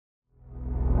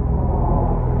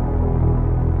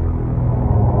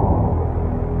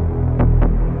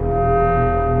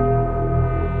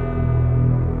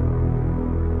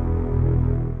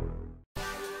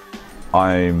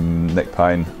I'm Nick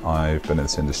Payne. I've been in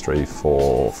this industry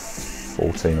for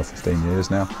 14 or 15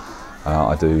 years now.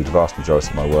 I do the vast majority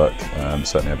of my work,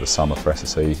 certainly over the summer, for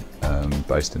SSE,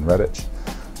 based in Redditch.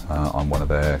 I'm one of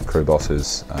their crew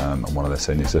bosses and one of their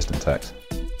senior system techs.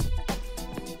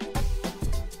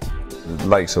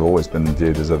 Lakes have always been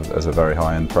viewed as a very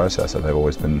high-end processor. They've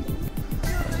always been,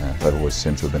 they've always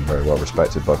seemed to have been very well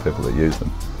respected by people that use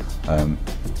them.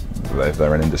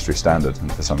 They're an industry standard, and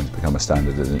for something to become a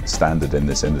standard in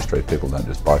this industry, people don't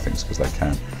just buy things because they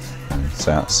can.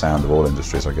 Sound of all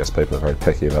industries, I guess people are very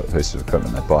picky about the pieces of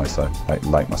equipment they buy, so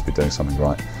Lake must be doing something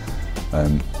right.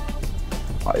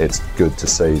 It's good to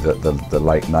see that the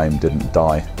Lake name didn't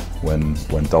die when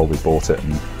Dolby bought it,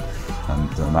 and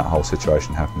that whole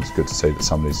situation happened. It's good to see that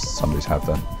somebody's had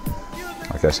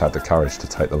the courage to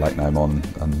take the Lake name on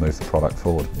and move the product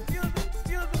forward.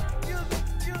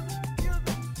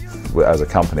 As a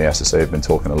company, SSE have been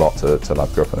talking a lot to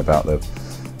Lab.gruppen about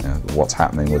what's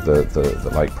happening with the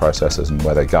Lake processors and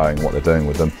where they're going, what they're doing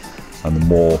with them. And the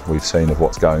more we've seen of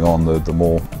what's going on,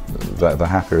 the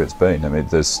happier it's been. I mean,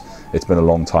 it's been a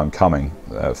long time coming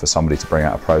for somebody to bring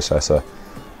out a processor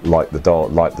like the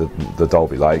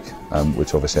Dolby Lake,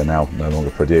 which obviously are now no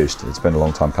longer produced. It's been a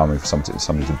long time coming for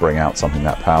somebody to bring out something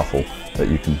that powerful that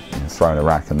you can throw in a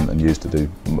rack and use to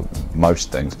do most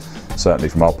things. Certainly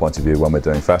from our point of view, when we're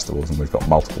doing festivals and we've got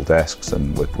multiple desks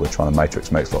and we're trying to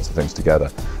matrix mix lots of things together,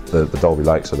 the Dolby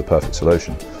Lakes are the perfect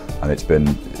solution. And it's been,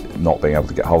 not being able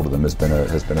to get hold of them has been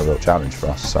a real challenge for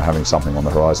us. So having something on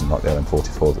the horizon like the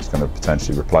LM44 that's going to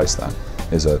potentially replace that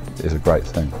is a great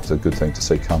thing. It's a good thing to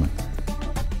see coming.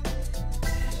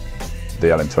 The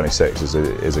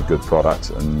LM26 is a good product,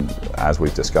 and as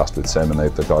we've discussed with Sim and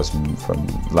the guys from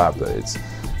Lab, that it's,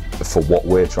 for what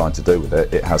we're trying to do with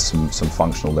it, it has some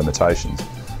functional limitations.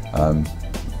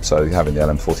 So having the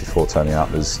LM44 turning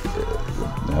up is,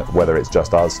 whether it's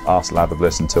just us Lab have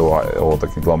listened to, or the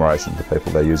conglomeration of the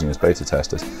people they're using as beta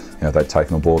testers, they've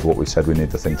taken on board what we said we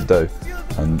need the thing to do,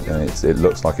 and it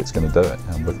looks like it's going to do it.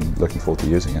 I'm looking forward to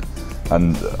using it.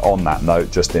 And on that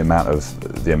note, just the amount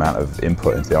of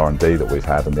input into the R&D that we've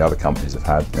had and the other companies have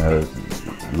had,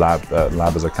 Lab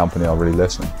as a company are really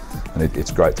listening, and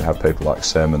it's great to have people like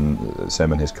Sim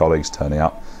and his colleagues turning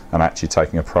up and actually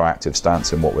taking a proactive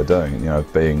stance in what we're doing.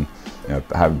 Being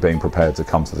prepared to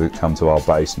come to our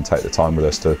base and take the time with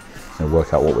us to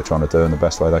work out what we're trying to do in the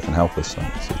best way they can help us. So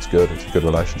it's good. It's a good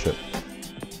relationship.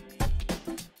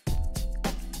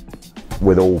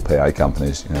 With all PA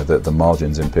companies, the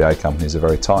margins in PA companies are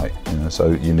very tight. So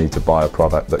you need to buy a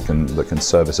product that can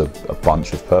service a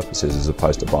bunch of purposes, as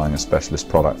opposed to buying a specialist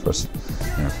product for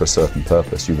a certain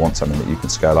purpose. You want something that you can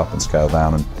scale up and scale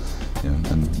down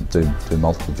and do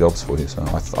multiple jobs for you. So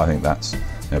I think that's,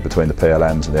 between the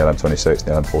PLMs and the LM26,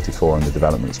 the LM44, and the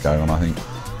development that's going on, I think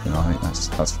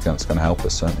that's going to help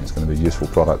us. Certainly, it's going to be a useful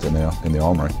product in the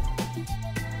armoury.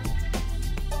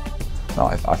 No,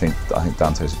 I think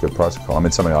Dante is a good protocol. I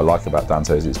mean, something I like about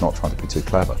Dante is it's not trying to be too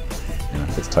clever.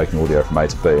 It's taking audio from A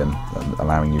to B and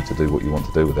allowing you to do what you want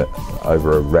to do with it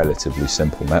over a relatively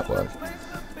simple network.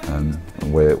 And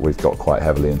we've got quite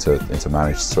heavily into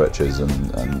managed switches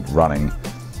and running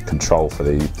control for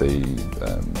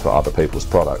for other people's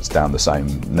products down the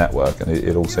same network, and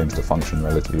it all seems to function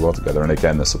relatively well together. And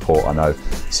again, the support, I know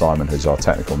Simon, who's our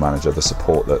technical manager, the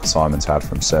support that Simon's had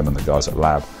from Sim and the guys at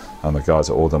Lab and the guys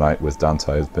at Ordinate with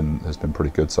Dante has been pretty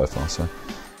good so far. So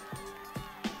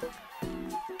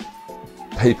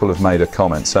people have made a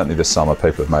comment, certainly this summer,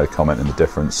 people have made a comment in the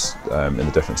difference in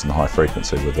the high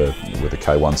frequency with the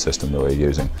K1 system that we're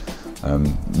using.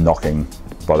 Knocking,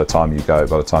 by the time you go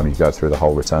through the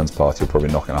whole returns path, you're probably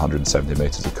knocking 170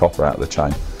 metres of copper out of the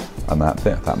chain, and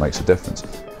that makes a difference.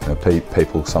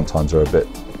 People sometimes are a bit,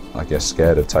 I guess,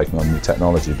 scared of taking on new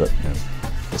technology, but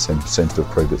it seems to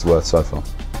have proved its worth so far.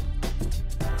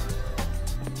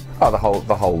 Oh,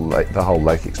 the whole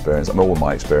Lake experience. I mean, all of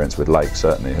my experience with Lake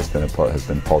certainly has been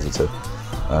positive,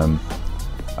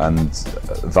 and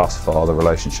thus far the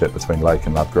relationship between Lake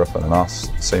and Lab.gruppen and us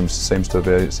seems to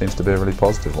be a really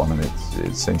positive one, and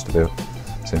it seems to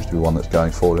be one that's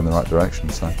going forward in the right direction.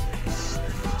 So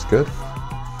it's good.